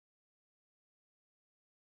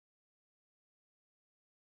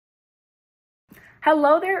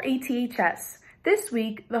Hello there, ATHS. This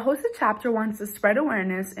week, the HOSA chapter wants to spread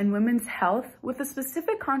awareness in women's health with a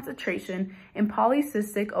specific concentration in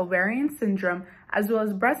polycystic ovarian syndrome as well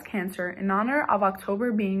as breast cancer in honor of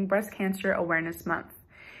October being Breast Cancer Awareness Month.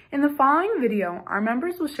 In the following video, our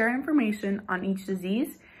members will share information on each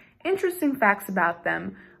disease, interesting facts about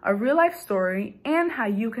them, a real-life story, and how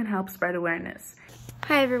you can help spread awareness.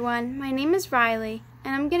 Hi everyone, my name is Riley,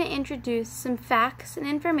 and I'm going to introduce some facts and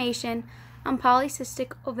information on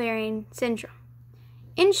polycystic ovarian syndrome.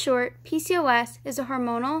 In short, PCOS is a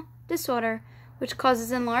hormonal disorder which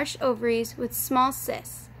causes enlarged ovaries with small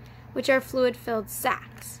cysts, which are fluid-filled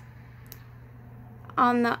sacs,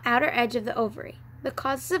 on the outer edge of the ovary. The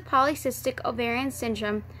causes of polycystic ovarian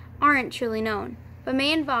syndrome aren't truly known, but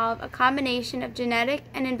may involve a combination of genetic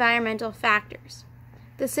and environmental factors.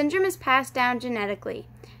 The syndrome is passed down genetically,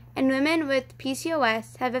 and women with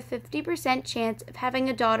PCOS have a 50% chance of having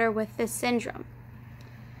a daughter with this syndrome.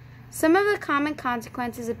 Some of the common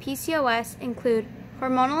consequences of PCOS include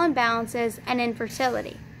hormonal imbalances and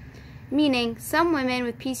infertility, meaning some women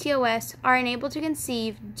with PCOS are unable to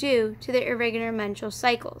conceive due to their irregular menstrual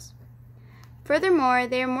cycles. Furthermore,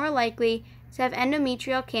 they are more likely to have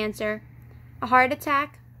endometrial cancer, a heart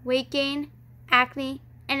attack, weight gain, acne,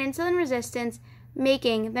 and insulin resistance,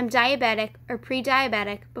 making them diabetic or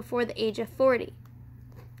pre-diabetic before the age of 40.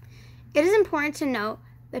 It is important to note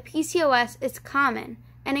that PCOS is common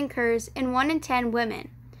and occurs in 1 in 10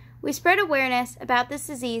 women. We spread awareness about this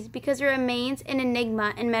disease because it remains an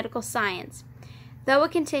enigma in medical science, though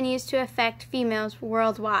it continues to affect females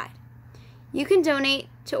worldwide. You can donate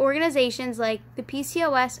to organizations like the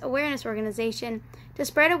PCOS Awareness Organization to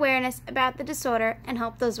spread awareness about the disorder and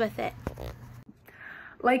help those with it.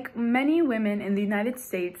 Like many women in the United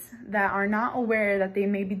States that are not aware that they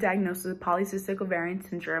may be diagnosed with polycystic ovarian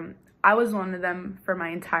syndrome, I was one of them for my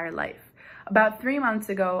entire life. About 3 months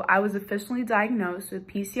ago, I was officially diagnosed with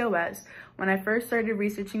PCOS when I first started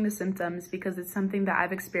researching the symptoms because it's something that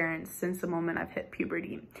I've experienced since the moment I've hit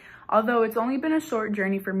puberty. Although it's only been a short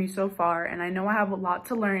journey for me so far, and I know I have a lot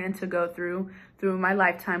to learn and to go through my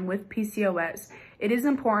lifetime with PCOS, it is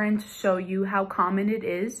important to show you how common it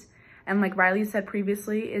is. And like Riley said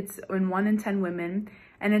previously, it's in 1 in 10 women,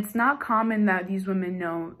 and it's not common that these women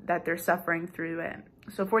know that they're suffering through it.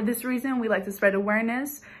 So for this reason, we like to spread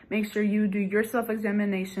awareness. Make sure you do your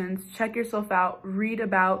self-examinations, check yourself out, read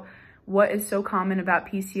about what is so common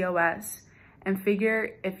about PCOS, and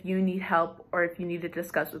figure if you need help or if you need to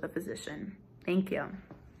discuss with a physician. Thank you.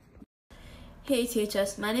 Hey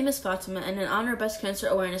ATHS, my name is Fatima, and in honor of Breast Cancer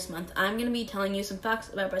Awareness Month, I'm going to be telling you some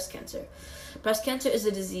facts about breast cancer. Breast cancer is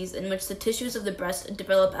a disease in which the tissues of the breast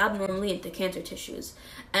develop abnormally into cancer tissues,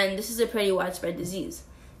 and this is a pretty widespread disease.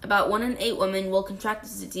 About 1 in 8 women will contract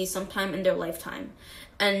this disease sometime in their lifetime,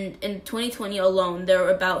 and in 2020 alone, there were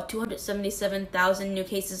about 277,000 new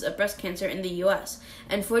cases of breast cancer in the US,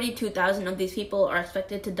 and 42,000 of these people are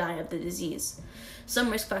expected to die of the disease. Some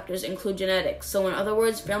risk factors include genetics, so in other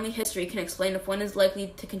words, family history can explain if one is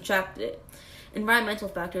likely to contract it. Environmental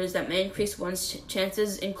factors that may increase one's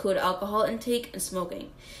chances include alcohol intake and smoking.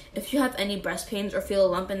 If you have any breast pains or feel a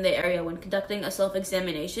lump in the area when conducting a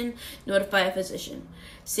self-examination, notify a physician.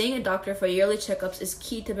 Seeing a doctor for yearly checkups is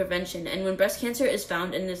key to prevention, and when breast cancer is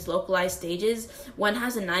found in its localized stages, one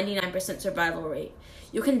has a 99% survival rate.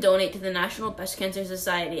 You can donate to the National Breast Cancer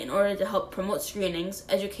Society in order to help promote screenings,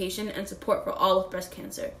 education, and support for all with breast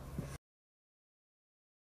cancer.